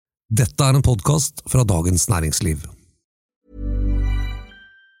Dette en podcast fra Dagens Næringsliv.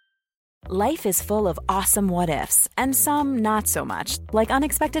 Life is full of awesome what-ifs, and some not so much, like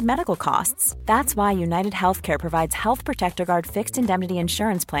unexpected medical costs. That's why United Healthcare provides Health Protector Guard fixed indemnity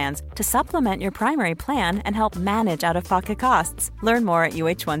insurance plans to supplement your primary plan and help manage out-of-pocket costs. Learn more at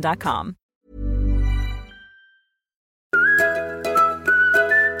uh1.com.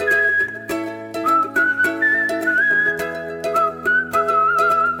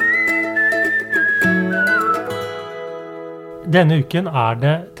 Denne uken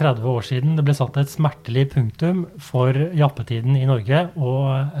det 30 år siden det ble satt et smertelig punktum for jappetiden I Norge,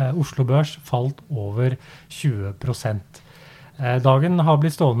 og Oslo Børs falt over 20%. Dagen har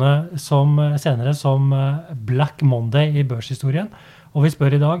blitt stående senere som Black Monday I børshistorien, og vi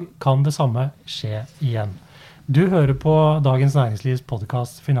spør I dag, kan det samme skje igjen? Du hører på Dagens Næringslivs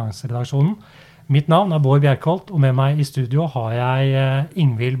podcast Finansredaksjonen. Mitt navn Bård Bjerkholt, og med meg I studio har jeg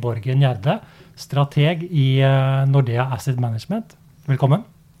Ingvild Borgen Gjerde, strateg I Nordea Asset Management. Velkommen.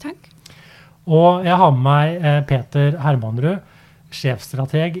 Takk. Og jeg har med meg Peter Hermanrud,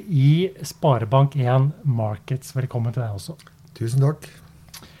 sjefstrateg I Sparebank 1 Markets. Velkommen til deg også. Tusen takk.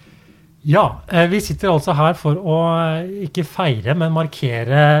 Ja, vi sitter altså her for å ikke feire, men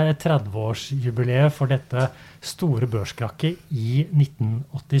markere 30-årsjubileet for dette store børskrakket I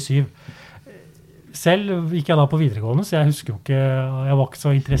 1987. Selv gikk jeg da på videregående, så jeg husker jo ikke, jeg var ikke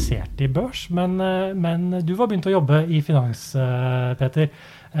så interessert I børs, men du var begynt å jobbe I finans, Peter.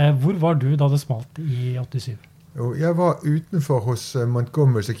 Hvor var du da det smalt I 87? Jo, jeg var utenfor hos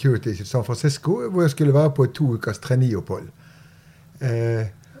Montgomery Securities I San Francisco, hvor jeg skulle være på 2 ukers trainee-opphold.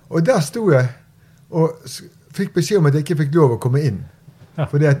 Og der stod jeg og fikk beskjed om at jeg ikke fikk lov å komme inn. Ja.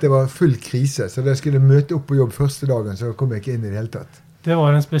 Fordi at det var full krise, så da jeg skulle møte opp på jobb første dagen, så kom jeg ikke inn I det hele tatt. Det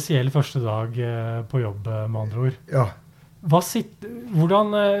var en spesiell første dag på jobb, med andre ord. Ja. Hvordan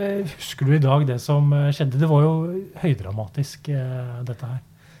husker du I dag det som skjedde? Det var jo høydramatisk, dette her.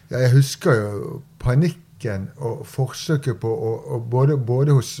 Ja, jeg husker jo panikken og forsøket på, og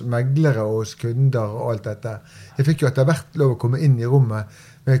både hos meglere og hos kunder og alt dette. Jeg fikk jo etter hvert lov å komme inn I rommet,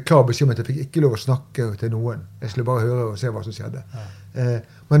 med klar beskjed om at jeg fikk ikke lov å snakke til noen. Jeg skulle bare høre og se hva som skjedde. Ja.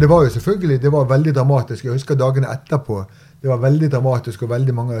 Men det var jo selvfølgelig, det var veldig dramatisk. Jeg husker dagene etterpå, det var veldig dramatisk, og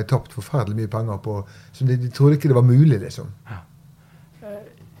veldig mange hadde tapt forferdelig mye penger på, så de trodde ikke det var mulig, liksom.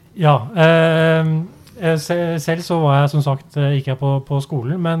 Ja, selv så var jeg som sagt ikke på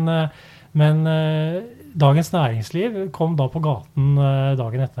skolen, men Dagens Næringsliv kom da på gaten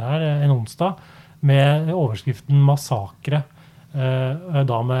dagen etter her, en onsdag, med overskriften Massakre,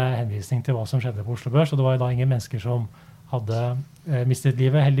 da med henvisning til hva som skjedde på Oslo Børs, og det var da ingen mennesker som hadde mistet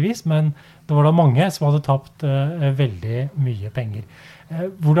livet heldigvis, men det var da mange som hadde tapt veldig mye penger.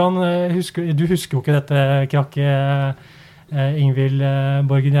 Du husker jo ikke dette krakket, Ingvild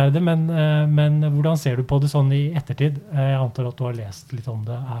Borgen Gjerde, men hvordan ser du på det sånn I ettertid? Jeg antar at du har lest litt om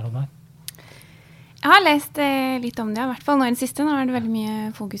det her og der. Jeg har lest litt om det, I hvert fall nå I det siste. Nå det veldig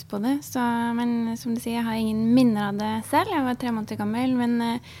mye fokus på det. Men som du sier, jeg har ingen minner av det selv. Jeg var 3 måneder gammel, men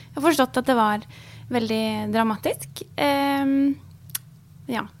jeg har forstått at det var veldig dramatisk.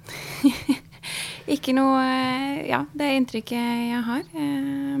 Ja. Ikke noe, ja, det inntrykket jeg har.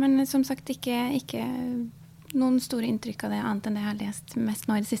 Men som sagt, ikke noen store inntrykk av det, annet enn det jeg har lest mest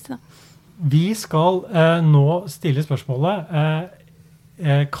nå I det siste. Da. Vi skal nå stille spørsmålet.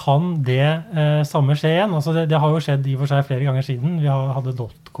 Kan det samme skje igjen? Altså det har jo skjedd I for seg flere ganger siden. Vi hadde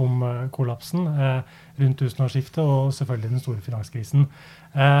dotcom-kollapsen rundt tusenårsskiftet og selvfølgelig den store finanskrisen.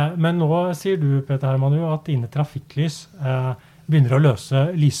 Men nå sier du, Peter Hermanrud, at dine trafikklys begynner å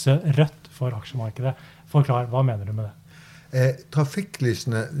lyse rødt for aksjemarkedet. Forklar, hva mener du med det?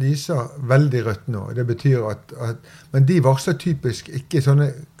 Trafikklysene lyser veldig rødt nå. Det betyr men de varsler typisk ikke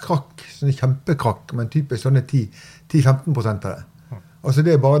sånne krakk, sånne kjempekrakk, men typisk sånne 10-15% av det. Altså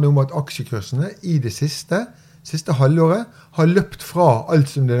det bare noe om at aksjekursene I det siste halvåret har løpt fra alt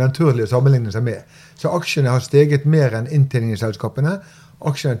som det naturlige sammenligner seg med. Så aksjene har steget mer enn inntjeningen I selskapene,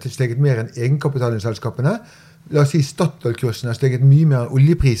 aksjene har steget mer enn egenkapitalen I selskapene. La oss si Statoil-kursen har steget mye mer enn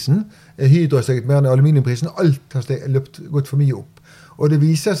oljeprisen, Hydro har steget mer enn aluminiumprisen, alt har gått for mye opp. Og det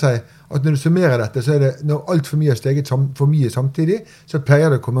viser seg at når du summerer dette, så det, når alt for mye har steget for mye samtidig, så pleier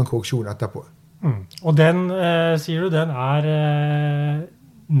det å komme en korreksjon etterpå. Og den, sier du, den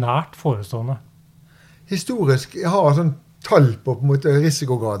nært forestående? Historisk, jeg har sånn tall på en måte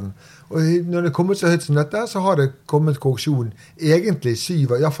risikograden. Og når det kommer så høyt som dette, så har det kommet korreksjon egentlig I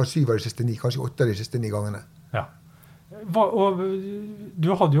hvert fall 7 av de siste 9, kanskje 8 av de siste 9 gangene. Ja. Og du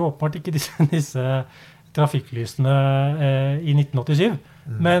hadde jo åpenbart ikke disse trafikklysene I 1987,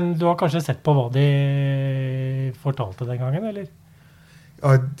 men du har kanskje sett på hva de fortalte den gangen, eller?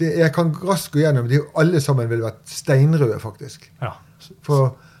 Ja, jeg kan raskt gå gjennom, de alle sammen ville vært steinrøde, faktisk. Ja.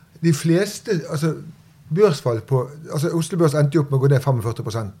 For de fleste, altså børsfall på, altså Oslo Børs endte jo opp med å gå ned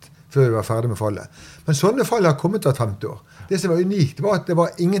 45% før vi var ferdig med fallet. Men sånne fall har kommet hvert 50 år. Det som var unikt var at det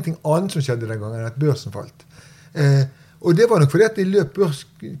var ingenting annet som skjedde den gangen enn at børsen falt. Og det var nok fordi at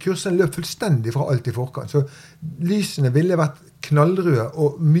kursen løp fullstendig fra alt i forkant. Så lysene ville vært knallrøde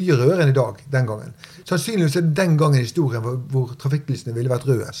og mye rødere enn i dag den gangen. Sannsynligvis er det den gangen i historien hvor trafikklysene ville vært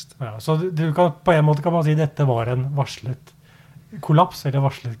rødest. Ja, så på en måte kan man si at dette var en varslet kollaps eller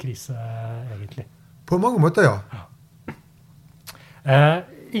varslet krise egentlig. På mange måter, ja.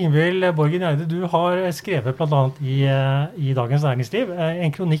 Ingvild Borgen Eide, du har skrevet blant annet i Dagens Næringsliv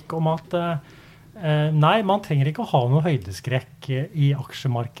en kronikk om at nei, man trenger ikke å ha noe høydeskrekk i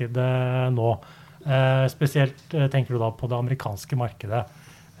aksjemarkedet nå. Spesielt tenker du da på det amerikanske markedet.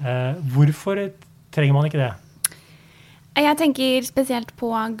 Hvorfor trenger man ikke det? Jeg tenker spesielt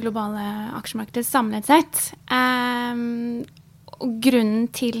på globale aksjemarkeder samlet sett. Og grunnen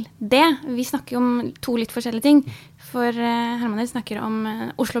til det, vi snakker om to litt forskjellige ting. For Herman snakker om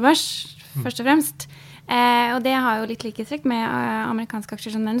Oslo Børs, først og fremst. Og det har jo litt likhetstrekk med amerikanske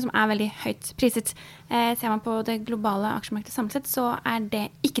aksjer som den, som er veldig høyt priset. Ser man på det globale aksjemarkedet samlet sett, så er det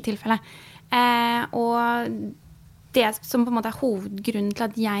ikke tilfellet. Og det som på en måte er hovedgrunnen til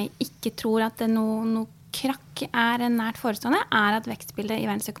at jeg ikke tror at noe krakk er nært forestående, er at vekstbildet i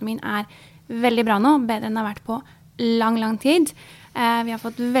verdensøkonomien er veldig bra nå, bedre enn det har vært på lang tid. Vi har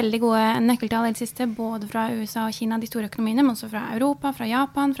fått veldig gode nøkkeltall i det siste, både fra USA og Kina, de store økonomiene, men også fra Europa, fra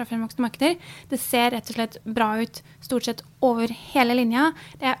Japan, fra fremvoksende markeder. Det ser rett og slett bra ut stort sett over hele linja.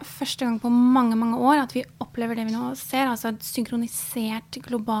 Det er første gang på mange år at vi opplever det vi nå ser, altså et synkronisert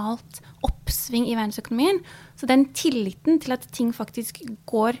globalt oppsving i verdensøkonomien. Så den tilliten til at ting faktisk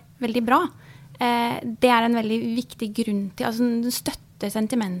går veldig bra, det er en veldig viktig grunn til, altså den støtter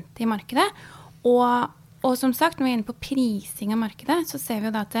sentimentet i markedet, og som sagt, når vi er inne på prising av markedet, så ser vi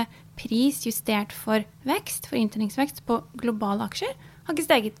jo da at pris justert for vekst, for inntjeningsvekst på globale aksjer, har ikke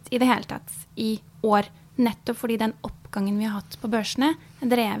steget i det hele tatt i år, nettopp fordi den oppgangen vi har hatt på børsene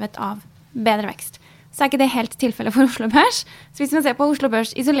er drevet av bedre vekst. Så er ikke det helt tilfellet for Oslo Børs. Så hvis man ser på Oslo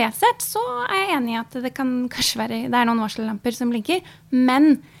Børs isolert sett, så er jeg enig i at det kan kanskje være, det er noen varsellamper som blinker,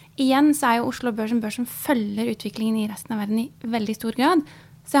 men igjen så er jo Oslo Børs en børs som følger utviklingen i resten av verden i veldig stor grad.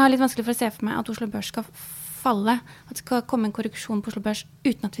 Så jeg har litt vanskelig for å se for meg at Oslo Børs skal falle, at det skal komme en korreksjon på Oslo Børs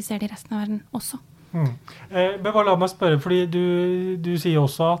uten at vi ser det i resten av verden også. Men bare la meg spørre, fordi du sier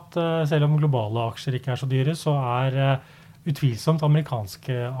også at selv om globale aksjer ikke er så dyre, så er utvilsomt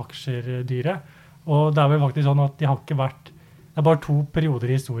amerikanske aksjer dyre. Og det er vel faktisk sånn at de har ikke vært, det er bare 2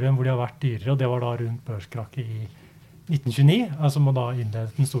 perioder i historien hvor de har vært dyrere, og det var da rundt børskrakket i 1929, altså man da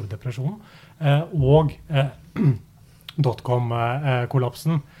innledet den store depresjonen, og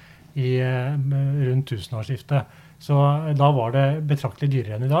dotcom-kollapsen rundt tusenårsskiftet. Så da var det betraktelig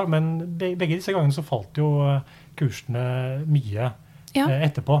dyrere enn i dag, men begge disse gangene så falt jo kursene mye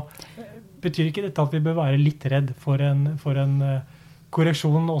etterpå. Betyr ikke dette at vi bør være litt redd for en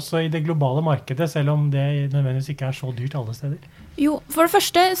korreksjon også i det globale markedet, selv om det nødvendigvis ikke er så dyrt alle steder? Jo, for det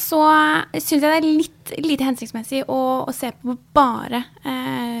første så synes jeg det er litt lite hensiktsmessig å se på bare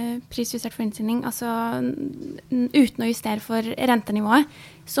prisjustert for inntjening, altså uten å justere for rentenivået,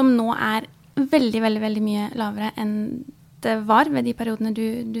 som nå er veldig mye lavere enn det var ved de periodene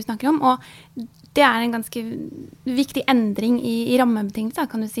du snakker om, og det er en ganske viktig endring i rammebetingelser,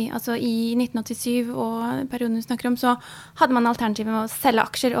 kan du si. Altså i 1987 og perioden du snakker om, så hadde man alternativet med å selge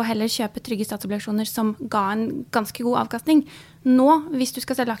aksjer og heller kjøpe trygge statsobligasjoner som ga en ganske god avkastning. Nå, hvis du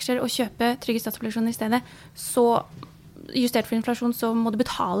skal selge aksjer og kjøpe trygge statsobligasjoner i stedet, så justert for inflasjon, så må du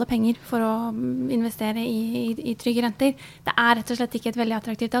betale penger for å investere i trygge renter. Det er rett og slett ikke et veldig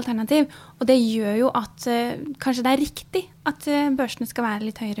attraktivt alternativ, og det gjør jo at kanskje det er riktig at børsene skal være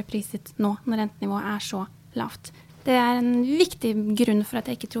litt høyere priset nå, når rentenivået er så lavt. Det er en viktig grunn for at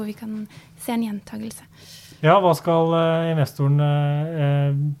jeg ikke tror vi kan se en gjentagelse. Ja, hva skal investorene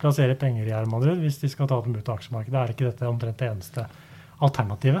plassere penger i, Herman, hvis de skal ta dem ut av aksjemarkedet? Er ikke dette omtrent det eneste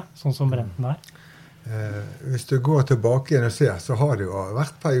alternativet, sånn som renten er? Hvis du går tilbake igjen og ser, så har det jo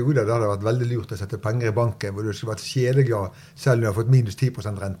vært perioder der det har vært veldig lurt å sette penger i banken, hvor du skulle vært kjedeglad selv om du har fått minus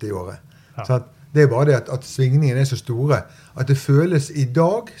 10% rente i året. Ja. Så det er bare det at svingningene er så store, at det føles i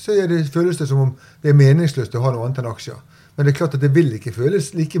dag, så føles det som om det er meningsløst å ha noe annet enn aksjer. Men det er klart at det vil ikke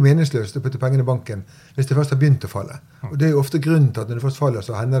føles like meningsløst å putte pengene i banken hvis det først har begynt å falle. Og det er jo ofte grunnen til at når det først faller,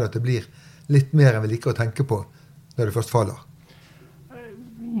 så hender det at det blir litt mer enn vi liker å tenke på når det først faller.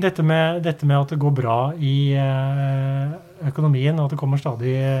 Dette med at det går bra i økonomien, og at det kommer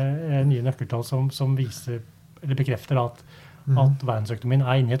stadig nye nøkkeltall som viser, eller bekrefter at at verdensøkonomien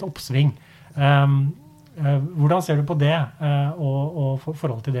inne I et oppsving. Hvordan ser du på det, og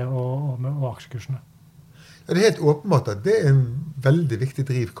forhold til det og aksjekursene? Ja, det helt åpenbart at det en veldig viktig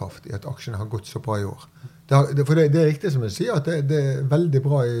drivkraft I at aksjene har gått så bra I år. For det riktig som jeg sier, at det veldig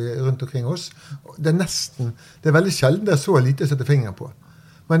bra rundt omkring oss. Det veldig sjelden det så lite å sette fingeren på.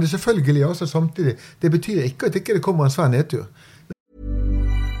 Men det selvfølgelig også samtidig, det betyr ikke at ikke det kommer en svær nedtur.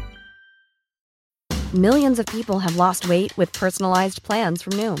 Millions of people have lost weight with personalized plans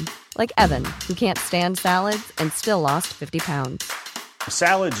from Noom. Like Evan, who can't stand salads and still lost 50 pounds.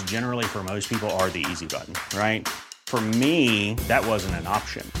 Salads generally for most people are the easy button, right? For me, that wasn't an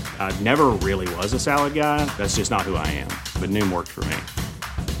option. I never really was a salad guy. That's just not who I am. But Noom worked for me.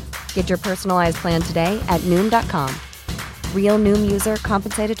 Get your personalized plan today at Noom.com. Real Noom user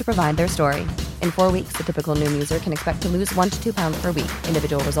compensated to provide their story. In 4 weeks, the typical Noom user can expect to lose 1 to 2 pounds per week.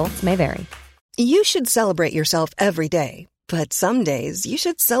 Individual results may vary. You should celebrate yourself every day. But some days, you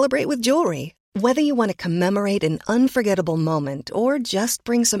should celebrate with jewelry. Whether you want to commemorate an unforgettable moment or just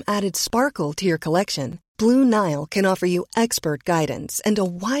bring some added sparkle to your collection, Blue Nile can offer you expert guidance and a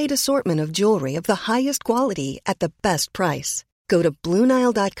wide assortment of jewelry of the highest quality at the best price. Go to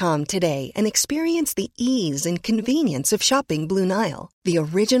BlueNile.com today and experience the ease and convenience of shopping Blue Nile, the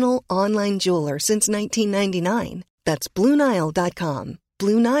original online jeweler since 1999. That's BlueNile.com.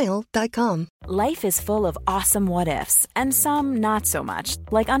 BlueNile.com. Life is full of awesome what-ifs, and some not so much,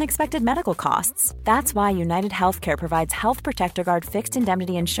 like unexpected medical costs. That's why United Healthcare provides Health Protector Guard fixed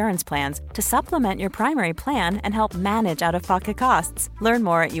indemnity insurance plans to supplement your primary plan and help manage out-of-pocket costs. Learn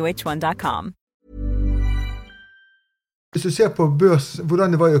more at uh1.com. Hvis du ser på børs,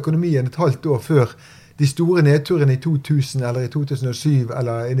 hvordan det var I økonomien et halvt år før de store nedturene I 2000, eller I 2007,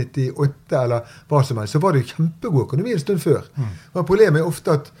 eller I 98, eller hva som helst, så var det kjempegod økonomi en stund før. Men problemet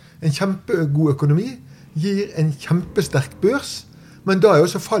ofte at en kjempegod økonomi gir en kjempesterk børs, men da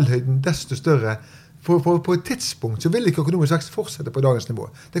også fallhøyden desto større. På et tidspunkt så vil ikke økonomisk vekst fortsette på dagens nivå.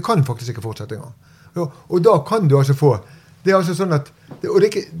 Det kan faktisk ikke fortsette engang. Og da kan du altså få, det altså sånn at,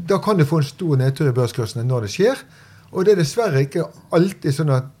 da kan du få en stor nedtur I børskursene når det skjer, og det dessverre ikke alltid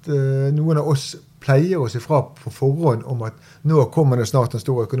sånn at noen av oss pleier oss ifra på forhånd om at nå kommer det snart en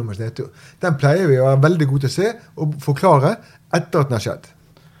stor økonomisk nedtur. Den pleier vi å være veldig god til å se og forklare etter at den har skjedd.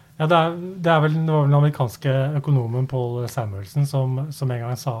 Ja, det var vel den amerikanske økonomen Paul Samuelson som en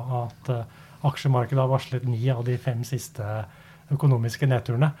gang sa at aksjemarkedet har varslet 9 av de 5 siste økonomiske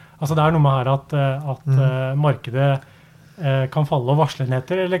nedturene. Altså det noe med her at markedet kan falle og varsle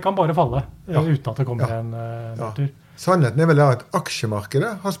nedtur, eller kan bare falle uten at det kommer en nedtur. Sannheten vel at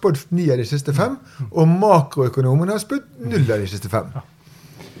aksjemarkedet har spådd 9 av de siste 5, og makroøkonomen har spådd 0 av de siste 5.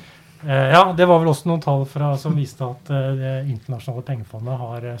 Ja, det var vel også noen tall som viste at det internasjonale pengefondet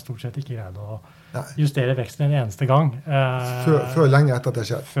har stort sett ikke greid å justere veksten en eneste gang. Før lenge etter at det har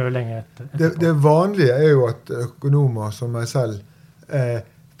skjedd. Før lenge etter. Det vanlige jo at økonomer som meg selv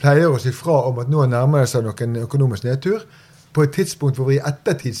pleier å si fra om at nå nærmer det seg noen økonomisk nedtur, på et tidspunkt hvor vi I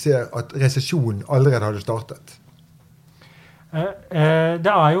ettertid ser at resesjonen allerede hadde startet.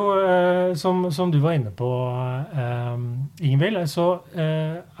 Det jo, som du var inne på, Ingvild, så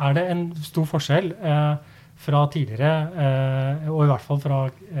det en stor forskjell fra tidligere, og I hvert fall fra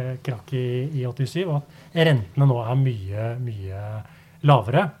krakk I 87, at rentene nå mye, mye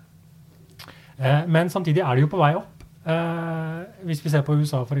lavere. Men samtidig det jo på vei opp, hvis vi ser på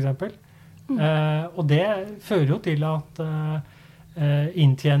USA for eksempel. Og det fører jo til at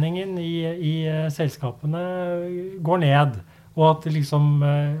inntjeningen I selskapene går ned, og at liksom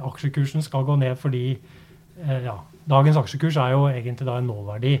aksjekursen skal gå ned fordi dagens aksjekurs jo egentlig da en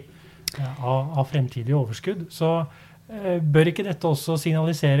nåverdi av fremtidig overskudd. Så bør ikke dette også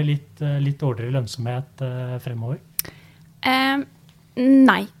signalisere litt dårligere lønnsomhet fremover?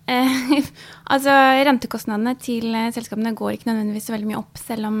 Nei. Altså rentekostnadene til selskapene går ikke nødvendigvis veldig mye opp,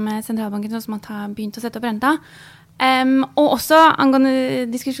 selv om sentralbanken som har begynt å sette opp renta. Og også angående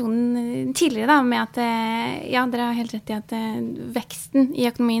diskusjonen tidligere da, med at dere har helt rett I at veksten I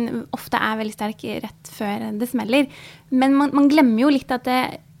økonomien ofte veldig sterk rett før det smeller. Men man glemmer jo litt at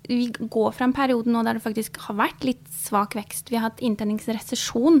vi går fra en periode nå der det faktisk har vært litt svak vekst. Vi har hatt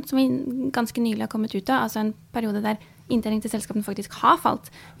inntjeningsresesjon som vi ganske nylig har kommet ut av, altså en periode der inntjening til selskapene faktisk har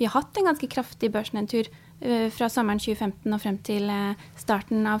falt. Vi har hatt en ganske kraftig børsnedtur fra sommeren 2015 og frem til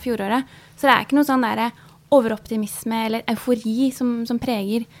starten av fjoråret. Så det ikke noe sånn der overoptimisme eller eufori som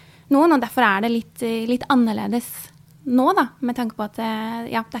preger noen, og derfor det litt annerledes nå da, med tanke på at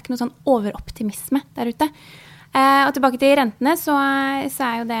det ikke noe sånn overoptimisme der ute. Og tilbake til rentene, så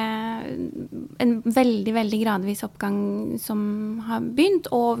jo det en veldig, veldig gradvis oppgang som har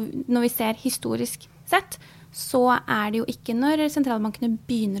begynt, og når vi ser historisk sett, så det jo ikke når sentralbankene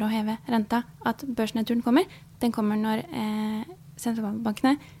begynner å heve renta at børsnedturen kommer. Den kommer når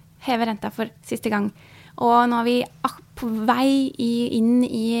sentralbankene hever renta for siste gang. Og nå vi på vei inn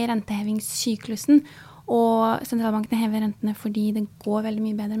i rentehevingssyklusen, og sentralbankene hever rentene fordi det går veldig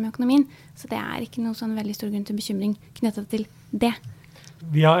mye bedre med økonomien. Så det ikke noe sånn veldig stor grunn til bekymring knyttet til det.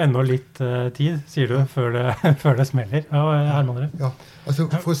 Vi har enda litt tid, sier du, før det smeller. Ja, altså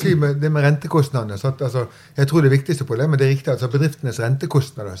for å si det med rentekostnadene, altså, jeg tror det viktigste problemet, det riktig, altså bedriftenes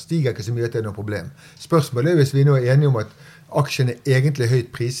rentekostnader stiger ikke så mye at det noe problem. Spørsmålet hvis vi nå enige om at aksjene egentlig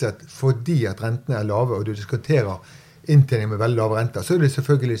høyt priset fordi at rentene lave, og du diskonterer inntjening med veldig lave renter, så det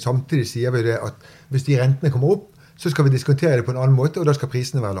selvfølgelig samtidig sier vi det at hvis de rentene kommer opp, så skal vi diskontere det på en annen måte, og da skal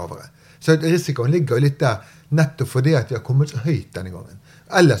prisene være lavere. Så risikoen ligger jo litt der, nettopp fordi at vi har kommet så høyt denne gangen.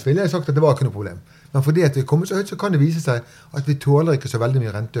 Ellers ville jeg sagt at det var ikke noe problem. Men fordi at vi har kommet så høyt, så kan det vise seg at vi tåler ikke så veldig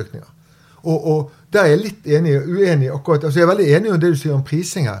mye renteøkninger. Og der jeg litt enig og uenig akkurat. Altså jeg veldig enig om det du sier om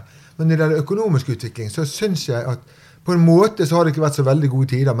prising her, men når det gjelder økonomisk utvikling, så synes jeg at på en måte så har det ikke vært så veldig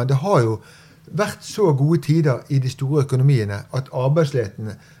gode tider, men det har jo vært så gode tider i de store økonomiene at arbeidsledigheten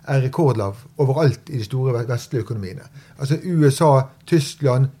rekordlav overalt i de store vestlige økonomiene. Altså USA,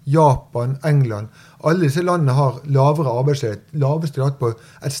 Tyskland, Japan, England, alle disse landene har lavere arbeidsledighet, laveste hatt på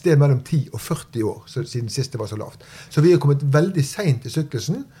et sted mellom 10 og 40 år, siden siste var så lavt. Så vi har kommet veldig sent i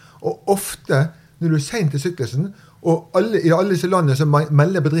syklusen, og ofte når du sent i syklusen, og i alle disse landene så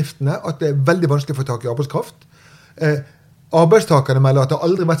melder bedriftene at det veldig vanskelig å få tak i arbeidskraft. Arbeidstakerne melder at det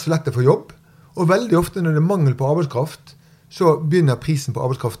aldri har vært så lett å få jobb, og veldig ofte når det mangel på arbeidskraft, så begynner prisen på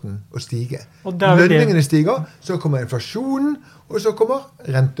arbeidskraften å stige. Lønningene stiger, så kommer inflasjonen, og så kommer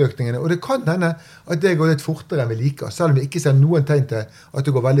renteøkningene. Og det kan hende at det går litt fortere enn vi liker, selv om vi ikke ser noen tegn til at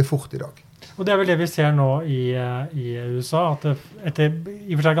det går veldig fort i dag. Og det vel det vi ser nå i USA, at etter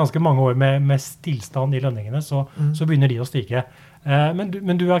i og for seg ganske mange år med stillstand i lønningene, så begynner de å stige.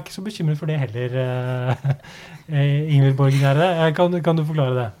 Men du ikke så bekymret for det heller, Ingvild Borgen. Kan du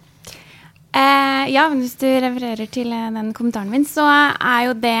forklare det? Ja, hvis du refererer til den kommentaren min, så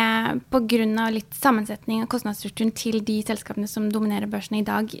jo det på grunn av litt sammensetning av kostnadsstrukturen til de selskapene som dominerer børsene i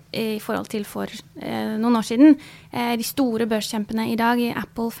dag i forhold til for noen år siden. De store børskjempene i dag,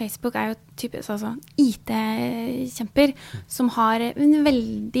 Apple, Facebook, jo typisk altså IT-kjemper som har en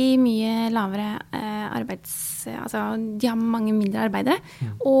veldig mye lavere altså de har mange mindre arbeidere,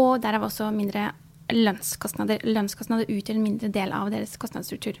 og derav også mindre lønnskostnader. Lønnskostnader utgjør en mindre del av deres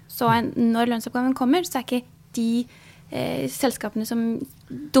kostnadsstruktur. Så når lønnsoppgaven kommer, så ikke de selskapene som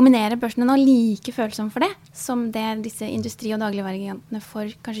dominerer børsene nå like følsomme for det, som det disse industri- og dagligvaregigantene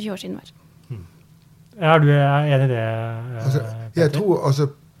for kanskje 20 år siden var. Du enig i det? Jeg tror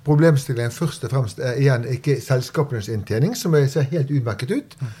problemstillingen først og fremst igjen ikke selskapenes inntjening, som ser helt utmerket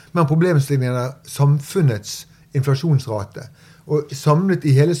ut, men problemstillingen samfunnets inflasjonsrate. Og samlet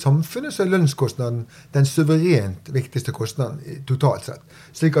i hele samfunnet så lønnskostnaden den suverent viktigste kostnaden totalt sett.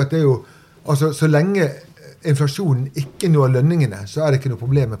 Slik at det jo, altså så lenge inflasjonen ikke når lønningene, så det ikke noe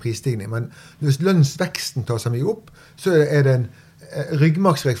problem med prisstigning. Men hvis lønnsveksten tar seg mye opp, så det en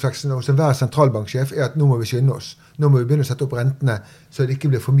ryggmargsrefleksen hos enhver sentralbanksjef at nå må vi skynde oss. Nå må vi begynne å sette opp rentene, så det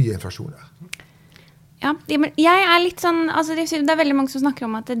ikke blir for mye inflasjon her. Ja, jeg litt sånn, altså det veldig mange som snakker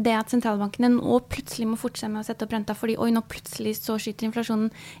om at det at sentralbankene nå plutselig må fortsette med å sette opp renta, fordi nå plutselig så skyter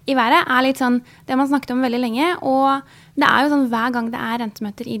inflasjonen i været, litt sånn det man snakket om veldig lenge, og det jo sånn hver gang det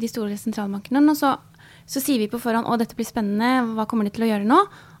rentemøter i de store sentralbankene, og så sier vi på forhånd, dette blir spennende, hva kommer de til å gjøre nå?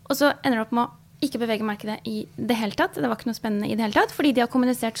 Og så ender det opp med å ikke bevege markedet i det hele tatt. Det var ikke noe spennende i det hele tatt, fordi de har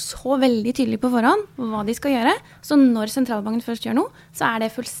kommunisert så veldig tydelig på forhånd hva de skal gjøre. Så når sentralbanken først gjør noe, så det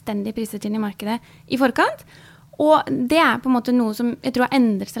fullstendig priset inn i markedet i forkant. Og det på en måte noe som jeg tror har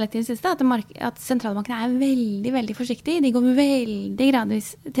endret seg litt i det siste, at sentralbankene veldig, veldig forsiktige. De går veldig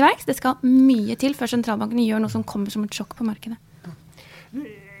gradvis til verks. Det skal mye til før sentralbankene gjør noe som kommer som et sjokk på markedet.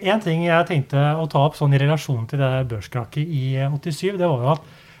 En ting jeg tenkte å ta opp sånn i relasjon til det børskrakket i 87, det var jo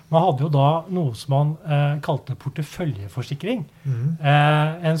at man hadde jo da noe som man kalte porteføljeforsikring.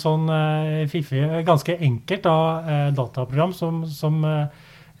 En sånn fiffig, ganske enkelt dataprogram som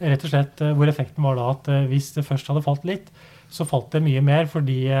rett og slett, hvor effekten var da at hvis det først hadde falt litt, så falt det mye mer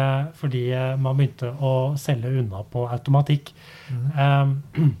fordi man begynte å selge unna på automatikk.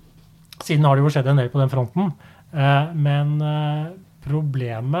 Siden har det jo skjedd en del på den fronten, men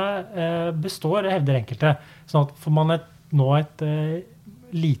problemet består, hevder enkelte. Sånn at får man nå et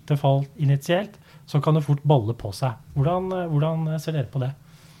lite fall initielt, så kan det fort balle på seg. Hvordan ser dere på det?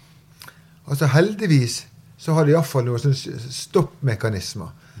 Altså heldigvis så har de i hvert fall noen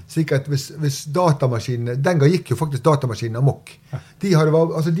stoppmekanismer. Slik at hvis datamaskinene, den gang gikk jo faktisk datamaskinen amok. Det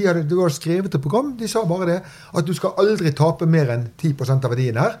var skrevet et program, de sa bare det, at du skal aldri tape mer enn 10% av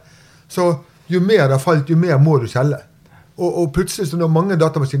verdien her. Så jo mer det har falt, jo mer må du selge. Og plutselig så når mange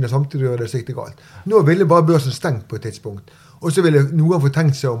datamaskiner samtidig gjør det siktig galt. Nå ville bare børsen stengt på et tidspunkt. Og så ville noen få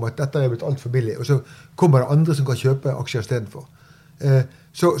tenkt seg om at dette blitt alt for billig, og så kommer det andre som kan kjøpe aksjer i stedet for.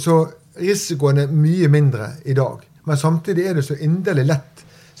 Så risikoen mye mindre i dag. Men samtidig det så inderlig lett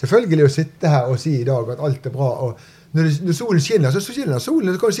selvfølgelig å sitte her og si i dag at alt bra, og når solen skinner, så skinner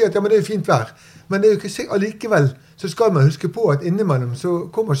solen, så kan du si at ja, men det fint vær. Men det allikevel så skal man huske på at innimellom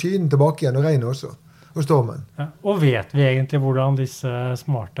så kommer skyen tilbake igjen og regner også, og stormen. Ja, og vet vi egentlig hvordan disse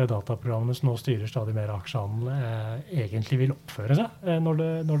smarte dataprogrammene som nå styrer stadig mer aksjehandel egentlig vil oppføre seg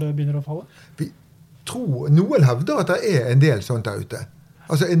når det begynner å falle? Noen hevder at det en del sånt der ute.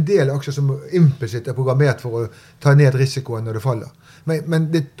 Altså en del aksjer som implisitt programmert for å ta ned risikoen når det faller. Men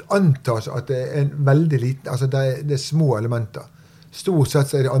det antas at det en veldig liten, altså det små elementer. Stort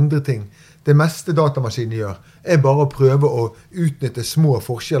sett så det andre ting. Det meste datamaskinen gjør bare å prøve å utnytte små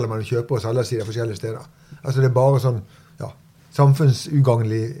forskjeller man kjøper og selger siden forskjellige steder. Altså det bare sånn,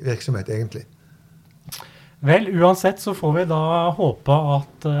 samfunnsugagnelig virksomhet egentlig. Vel, uansett så får vi da håpe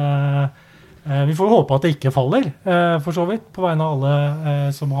at vi får håpe at det ikke faller, for så vidt, på vegne av alle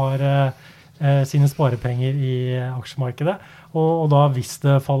som har sine sparepenger i aksjemarkedet. Og da hvis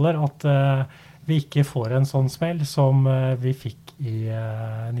det faller, at vi ikke får en sånn smell som vi fikk i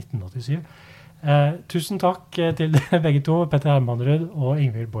 1987. Tusen takk til begge to, Petter Hermanrud og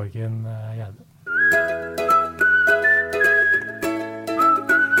Ingvild Borgen Gjerde.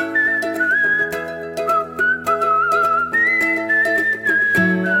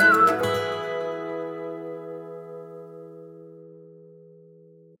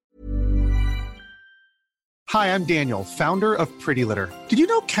 Hi, I'm Daniel, founder of Pretty Litter. Did you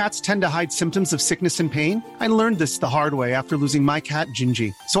know cats tend to hide symptoms of sickness and pain? I learned this the hard way after losing my cat,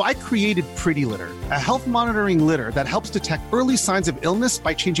 Gingy. So I created Pretty Litter, a health monitoring litter that helps detect early signs of illness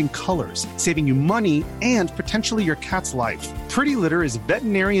by changing colors, saving you money and potentially your cat's life. Pretty Litter is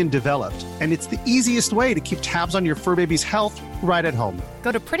veterinarian developed, and it's the easiest way to keep tabs on your fur baby's health right at home.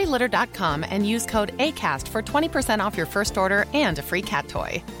 Go to prettylitter.com and use code ACAST for 20% off your first order and a free cat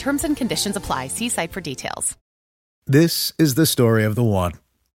toy. Terms and conditions apply. See site for details. This is the story of the one.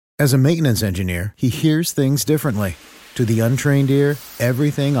 As a maintenance engineer, he hears things differently. To the untrained ear,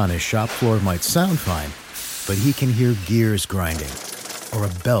 everything on his shop floor might sound fine, but he can hear gears grinding or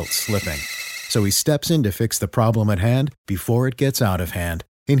a belt slipping. So he steps in to fix the problem at hand before it gets out of hand.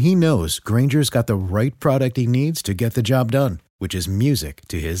 And he knows Grainger's got the right product he needs to get the job done, which is music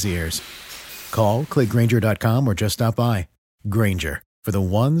to his ears. Call, click Grainger.com or just stop by. Grainger, for the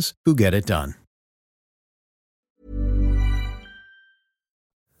ones who get it done.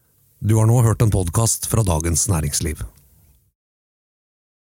 Du har nå hørt en podcast fra Dagens Næringsliv.